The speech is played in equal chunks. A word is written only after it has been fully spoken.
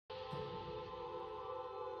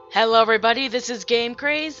Hello everybody, this is Game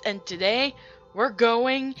Craze, and today we're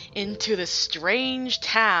going into the strange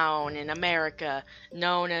town in America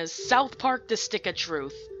known as South Park: The Stick of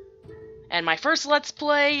Truth. And my first Let's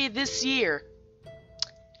Play this year,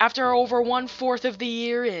 after over 1/4 of the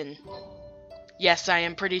year in. Yes, I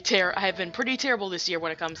have been pretty terrible this year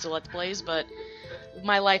when it comes to Let's Plays, but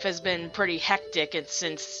my life has been pretty hectic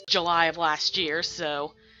since July of last year,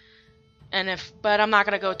 so... But I'm not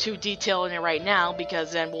going to go too detailed in it right now,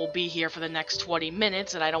 because then we'll be here for the next 20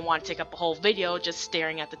 minutes, and I don't want to take up the whole video just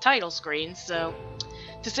staring at the title screen, so...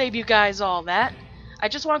 To save you guys all that, I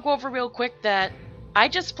just want to go over real quick that I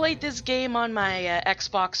just played this game on my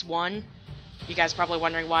Xbox One. You guys are probably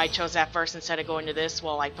wondering why I chose that first instead of going to this.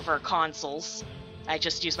 Well, I prefer consoles. I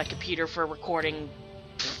just use my computer for recording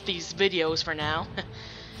these videos for now.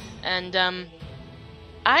 And,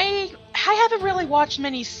 I haven't really watched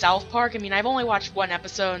many South Park. I mean, I've only watched one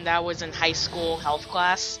episode, and that was in high school health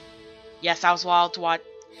class. Yes, I was allowed to watch.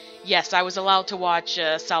 Yes, I was allowed to watch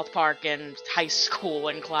South Park in high school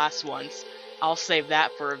in class once. I'll save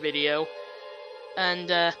that for a video.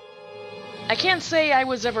 And I can't say I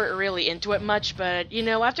was ever really into it much, but you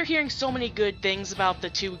know, after hearing so many good things about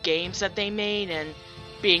the two games that they made and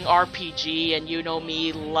being RPG, and you know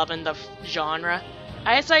me loving the genre,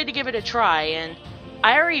 I decided to give it a try. And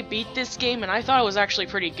I already beat this game, and I thought it was actually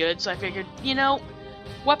pretty good, so I figured, you know,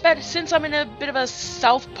 what better, since I'm in a bit of a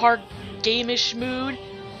South Park game-ish mood,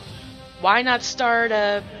 why not start,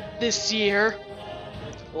 this year,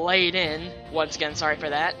 late in, once again, sorry for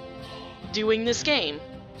that, doing this game.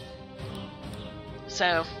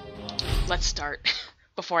 So, let's start,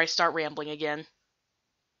 before I start rambling again.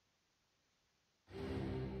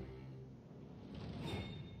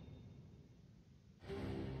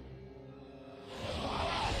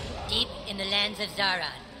 Deep in the lands of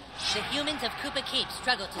Zaran, the humans of Koopa Keep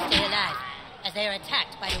struggle to stay alive as they are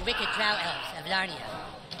attacked by the wicked drow elves of Larnia.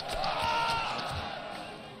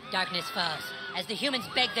 Darkness falls as the humans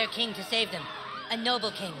beg their king to save them, a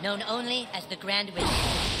noble king known only as the Grand Wizard.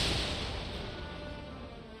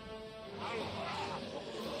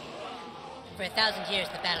 For 1,000 years,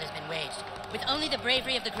 the battle has been waged, with only the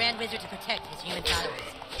bravery of the Grand Wizard to protect his human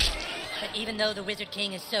followers. But even though the Wizard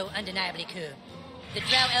King is so undeniably cool, the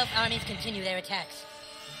drow elf armies continue their attacks.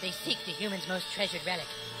 They seek the humans' most treasured relic,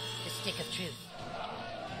 the Stick of Truth.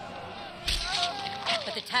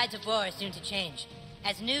 But the tides of war are soon to change,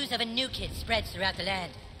 as news of a new kid spreads throughout the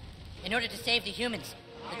land. In order to save the humans,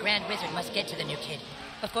 the Grand Wizard must get to the new kid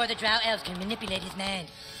before the drow elves can manipulate his mind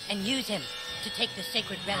and use him to take the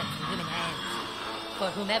sacred relic from human hands.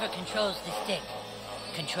 For whomever controls the stick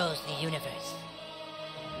controls the universe.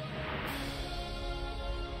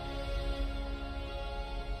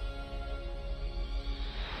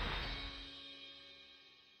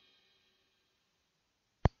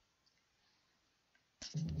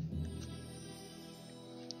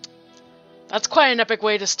 That's quite an epic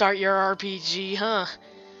way to start your RPG, huh?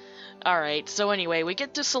 Alright, so anyway, we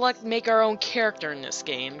get to make our own character in this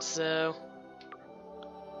game, so...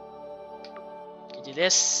 You do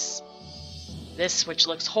this. This, which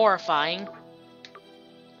looks horrifying.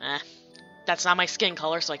 That's not my skin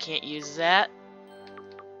color, so I can't use that.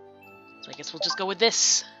 So I guess we'll just go with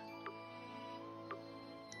this.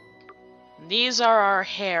 These are our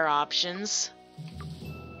hair options.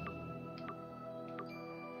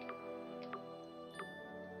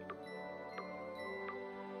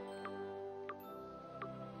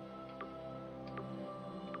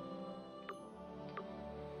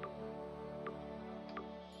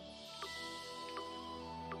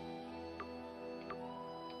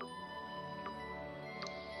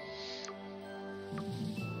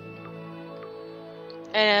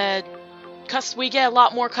 And we get a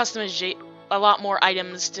lot more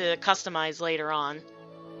items to customize later on.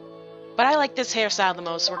 But I like this hairstyle the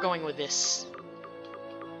most, so we're going with this.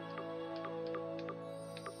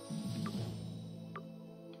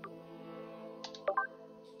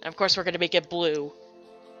 And of course we're going to make it blue.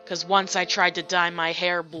 Because once I tried to dye my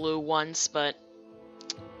hair blue once, but...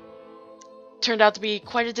 turned out to be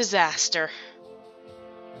quite a disaster.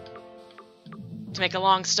 To make a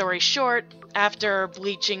long story short, after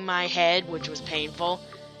bleaching my head, which was painful,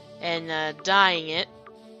 and dyeing it,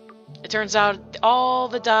 it turns out all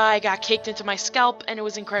the dye got caked into my scalp, and it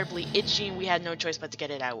was incredibly itchy, and we had no choice but to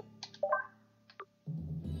get it out.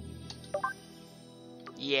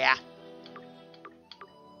 Yeah.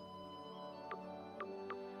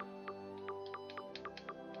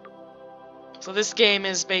 So this game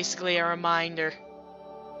is basically a reminder.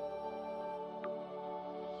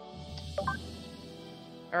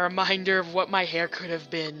 A reminder of what my hair could have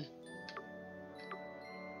been.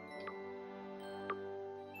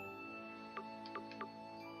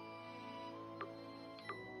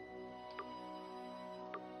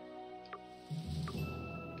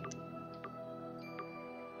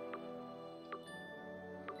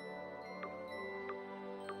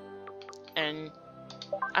 And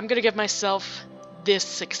I'm gonna give myself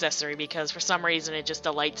this accessory because for some reason it just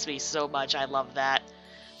delights me so much. I love that.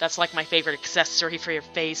 That's like my favorite accessory for your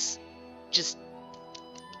face. Just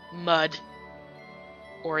mud.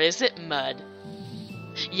 Or is it mud?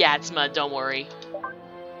 Yeah, it's mud, don't worry.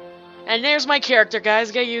 And there's my character,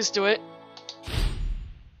 guys. Get used to it.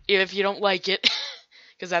 Even if you don't like it.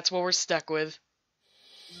 Because that's what we're stuck with.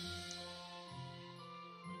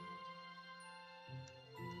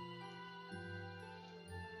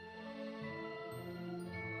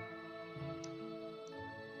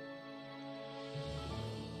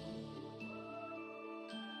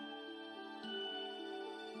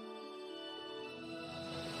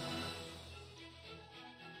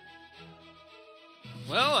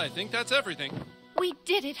 Well, I think that's everything. We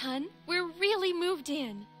did it, hun. We're really moved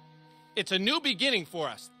in. It's a new beginning for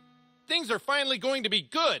us. Things are finally going to be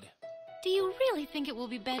good. Do you really think it will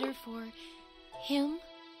be better for him?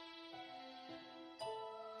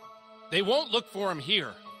 They won't look for him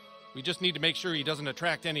here. We just need to make sure he doesn't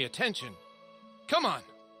attract any attention. Come on,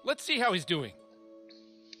 let's see how he's doing.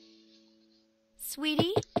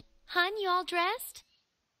 Sweetie? Hun, you all dressed?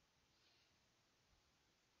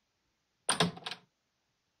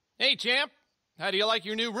 Hey, champ. How do you like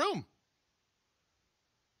your new room?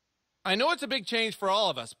 I know it's a big change for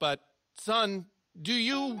all of us, but, son, do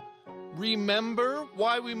you remember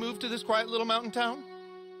why we moved to this quiet little mountain town?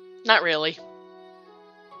 Not really.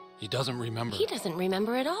 He doesn't remember. He doesn't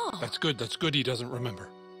remember at all. That's good he doesn't remember.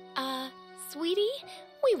 Sweetie,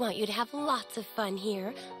 we want you to have lots of fun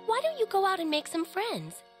here. Why don't you go out and make some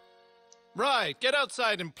friends? Right, get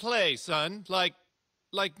outside and play, son. Like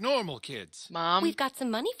normal kids. Mom? We've got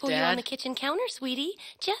some money for you Dad? on the kitchen counter, sweetie.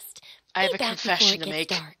 Just I have be a back confession before to it make.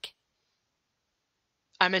 gets dark.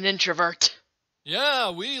 I'm an introvert.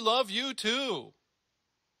 Yeah, we love you too.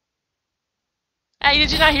 Hey,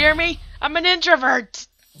 did you not hear me? I'm an introvert.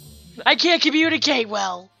 I can't communicate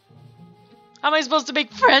well. How am I supposed to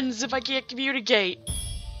make friends if I can't communicate?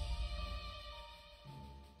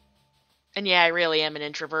 And yeah, I really am an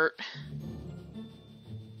introvert.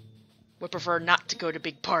 Would prefer not to go to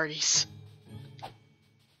big parties.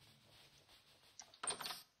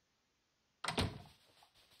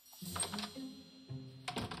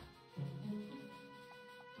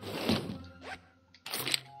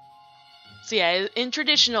 So yeah, in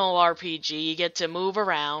traditional RPG, you get to move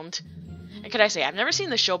around. And could I say, I've never seen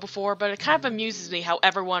the show before, but it kind of amuses me how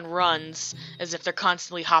everyone runs as if they're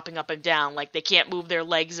constantly hopping up and down. Like, they can't move their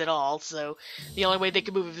legs at all, so the only way they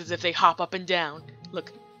can move is if they hop up and down.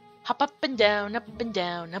 Look, hop up and down, up and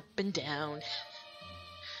down, up and down.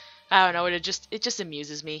 I don't know, it just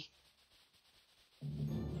amuses me.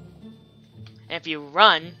 And if you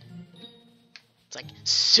run, it's like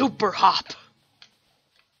super hop.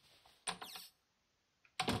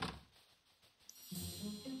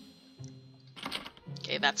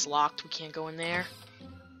 Okay, that's locked. We can't go in there.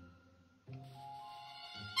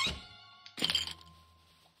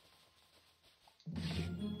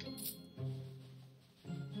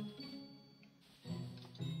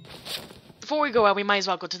 Before we go out, we might as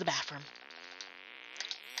well go to the bathroom.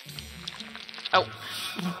 Oh.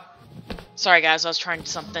 Sorry, guys. I was trying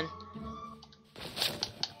something.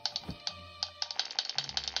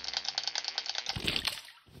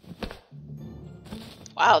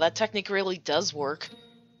 Wow, that technique really does work.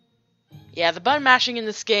 Yeah, the button mashing in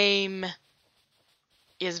this game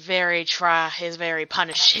is very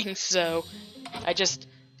punishing, so I just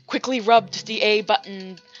quickly rubbed the A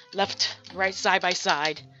button left, right, side by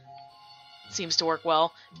side. Seems to work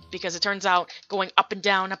well, because it turns out going up and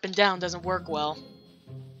down doesn't work well.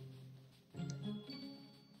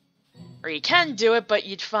 Or you can do it, but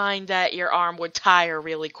you'd find that your arm would tire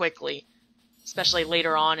really quickly, especially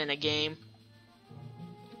later on in a game.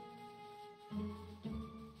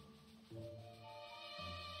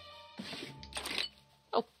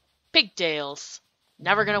 Pigtails.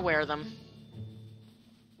 Never gonna wear them.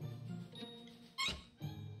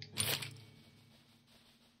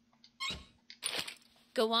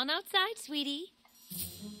 Go on outside, sweetie.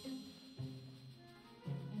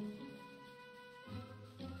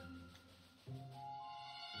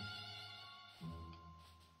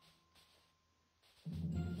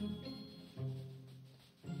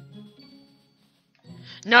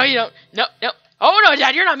 No, you don't. No, no. Oh no,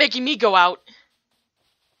 Dad, you're not making me go out.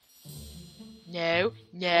 No,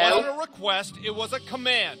 It no. wasn't a request, it was a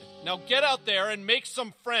command. Now get out there and make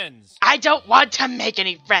some friends. I don't want to make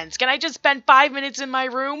any friends. Can I just spend 5 minutes in my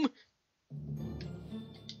room?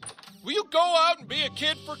 Will you go out and be a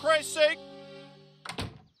kid, for Christ's sake?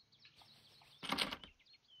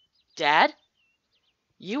 Dad?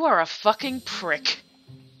 You are a fucking prick.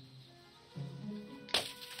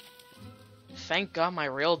 thank God my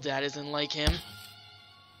real dad isn't like him.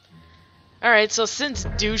 Alright, so since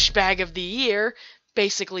Douchebag of the Year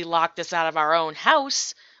basically locked us out of our own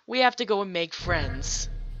house, we have to go and make friends.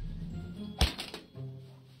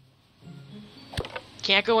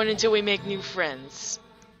 Can't go in until we make new friends.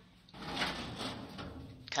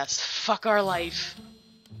 'Cause fuck our life.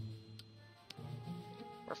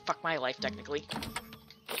 Or fuck my life, technically.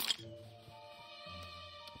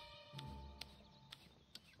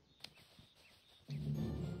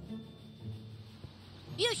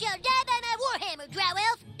 You shall die by my warhammer, Drow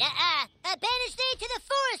Elf! I banish thee to the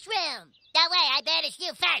forest realm! That way, I banish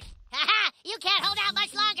you first! Haha! You can't hold out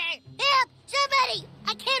much longer! Help! Somebody!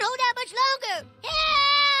 I can't hold out much longer!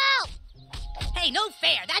 Help! Hey, no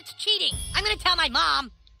fair. That's cheating. I'm gonna tell my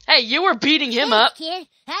mom. Hey, you were beating him up! Kid,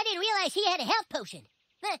 I didn't realize he had a health potion.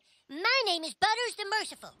 My name is Butters the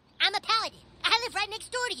Merciful. I'm a paladin. I live right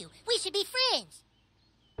next door to you. We should be friends.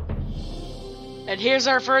 And here's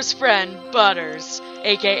our first friend, Butters,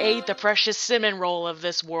 aka the precious cinnamon roll of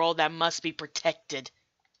this world that must be protected.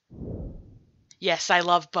 Yes, I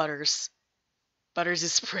love Butters. Butters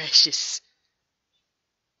is precious.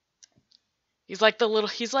 He's like the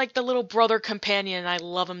little brother companion, and I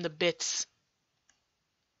love him to bits.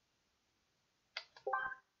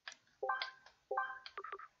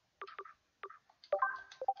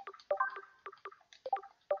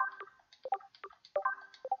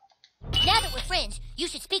 Now that we're friends, you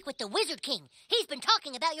should speak with the Wizard King. He's been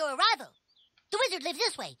talking about your arrival. The wizard lives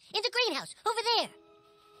this way, in the greenhouse, over there.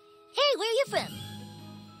 Hey, where are you from?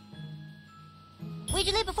 Where'd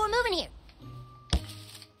you live before moving here?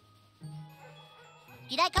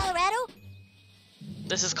 You like Colorado?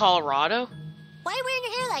 This is Colorado? Why are you wearing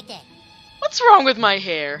your hair like that? What's wrong with my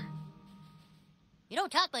hair? You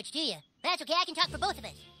don't talk much, do you? That's okay, I can talk for both of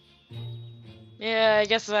us. Yeah, I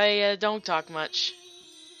guess I don't talk much.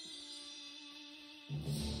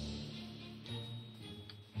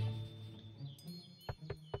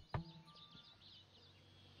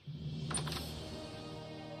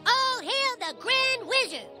 All hail the Grand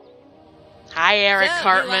Wizard! Hi, Eric So,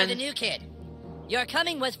 Cartman. you are the new kid. Your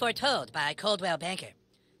coming was foretold by Coldwell Banker.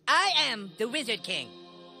 I am the Wizard King.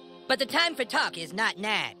 But the time for talk is not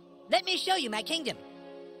now. Let me show you my kingdom.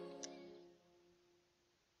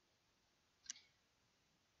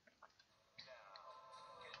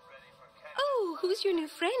 Oh, who's your new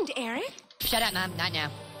friend, Eric? Shut up, Mom. Not now.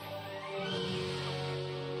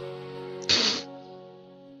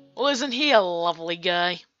 Well, isn't he a lovely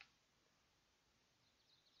guy?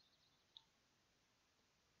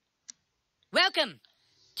 Welcome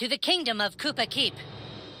to the kingdom of Koopa Keep.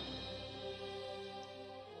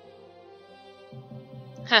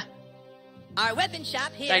 Huh. Our weapon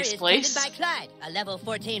shop here Nice is place. tended by Clyde, a level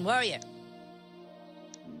 14 warrior.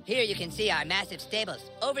 Here you can see our massive stables,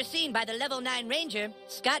 overseen by the level 9 ranger,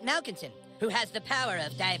 Scott Malkinson, who has the power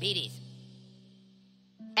of diabetes.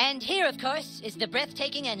 And here, of course, is the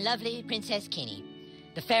breathtaking and lovely Princess Kenny,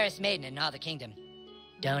 the fairest maiden in all the kingdom.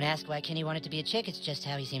 Don't ask why Kenny wanted to be a chick, it's just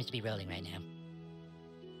how he seems to be rolling right now.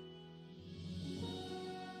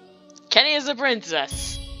 Kenny is a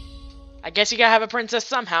princess. I guess you gotta have a princess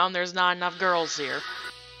somehow, and there's not enough girls here.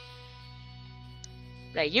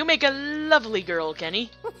 Hey, you make a lovely girl,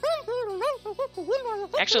 Kenny.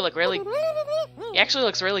 You actually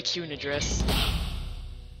looks really cute in a dress.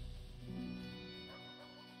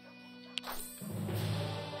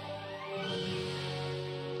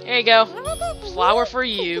 There you go. Flower for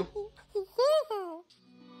you.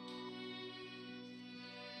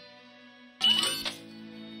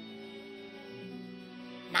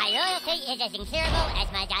 My loyalty is as incurable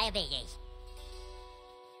as my diabetes.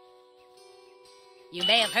 You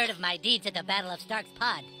may have heard of my deeds at the Battle of Stark's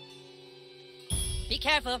Pod. Be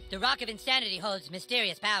careful, the Rock of Insanity holds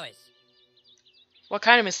mysterious powers. What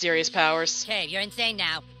kind of mysterious powers? Okay, you're insane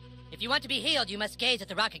now. If you want to be healed, you must gaze at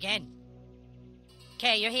the rock again.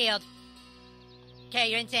 Okay, you're healed. Okay,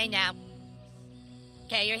 you're insane now.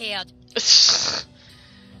 Okay, you're healed.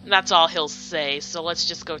 That's all he'll say, so let's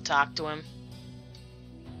just go talk to him.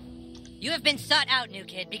 You have been sought out, new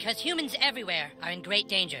kid, because humans everywhere are in great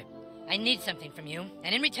danger. I need something from you,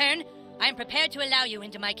 and in return, I am prepared to allow you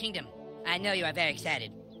into my kingdom. I know you are very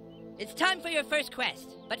excited. It's time for your first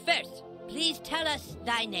quest, but first, please tell us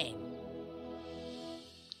thy name.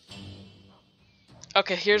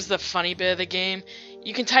 Okay, here's the funny bit of the game.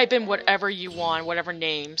 You can type in whatever you want, whatever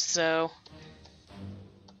name, so...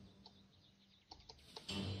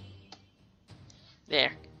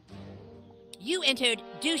 There. You entered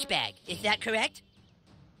Douchebag, is that correct?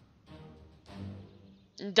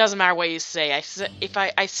 It doesn't matter what you say. If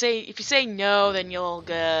you say no, then you'll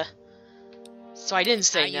So I didn't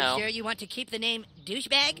say Are no. you sure you want to keep the name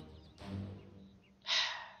Douchebag?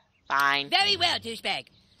 Fine. Very well, Douchebag.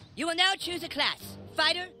 You will now choose a class.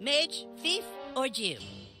 Fighter, mage, thief, or Jew.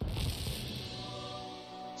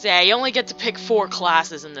 So yeah, you only get to pick 4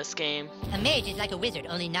 classes in this game. A mage is like a wizard,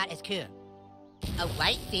 only not as cool. A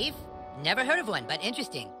white thief? Never heard of one, but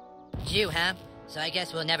interesting. Jew, huh? So I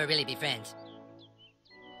guess we'll never really be friends.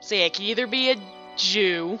 So yeah, it can either be a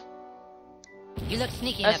Jew, You look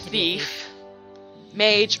sneaky a enough to be a thief. thief,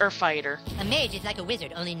 mage, or fighter. A mage is like a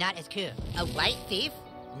wizard, only not as cool. A white thief?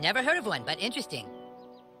 Never heard of one, but interesting.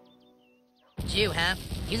 Jew, huh?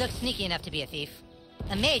 You look sneaky enough to be a thief.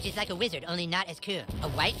 A mage is like a wizard, only not as cool. A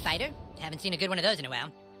white fighter? Haven't seen a good one of those in a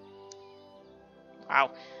while.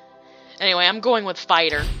 Wow. Anyway, I'm going with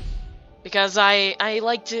fighter. Because I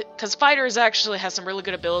like to... Because fighters actually has some really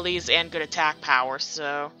good abilities and good attack power,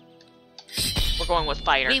 so... We're going with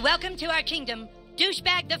fighter. We welcome to our kingdom,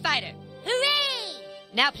 Douchebag the Fighter. Hooray!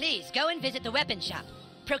 Now please, go and visit the weapon shop.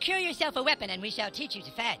 Procure yourself a weapon and we shall teach you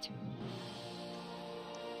to fight.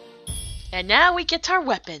 And now we get our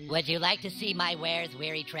weapon. Would you like to see my wares,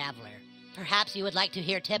 weary traveler? Perhaps you would like to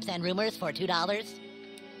hear tips and rumors for $2?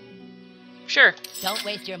 Sure. Don't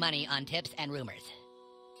waste your money on tips and rumors.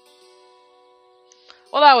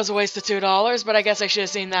 Well, that was a waste of $2, but I guess I should have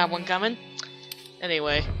seen that one coming.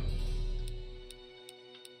 Anyway.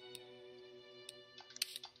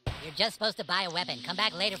 You're just supposed to buy a weapon. Come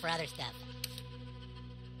back later for other stuff.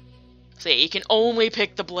 So yeah, you can only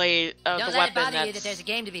pick the blade, Don't the let weapon it bother you that's... that there's a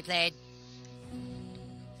game to be played.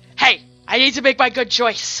 Hey! I need to make my good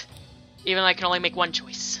choice! Even though I can only make one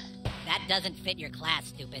choice. That doesn't fit your class,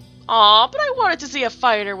 stupid. Aw, but I wanted to see a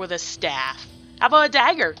fighter with a staff. How about a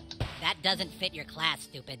dagger? That doesn't fit your class,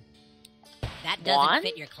 stupid. That doesn't One?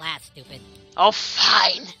 fit your class, stupid. Oh,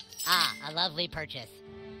 fine! Ah, a lovely purchase.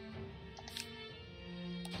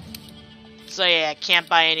 So yeah, I can't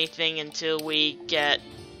buy anything until we get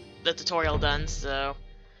the tutorial done, so...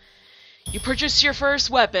 You purchase your first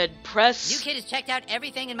weapon, press... You kid has checked out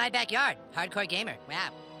everything in my backyard. Hardcore gamer. Wow.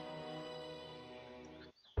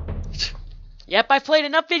 Yep, I've played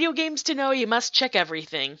enough video games to know you must check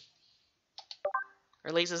everything. Or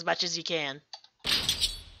at least as much as you can.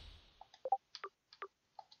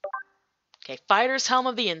 Okay, Fighter's Helm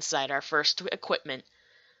of the Inside, our first equipment.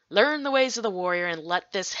 Learn the ways of the warrior and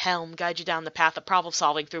let this helm guide you down the path of problem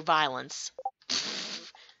solving through violence.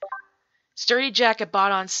 Sturdy jacket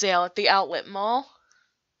bought on sale at the outlet mall.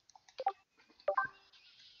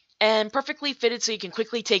 And perfectly fitted so you can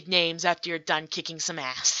quickly take names after you're done kicking some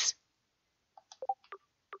ass.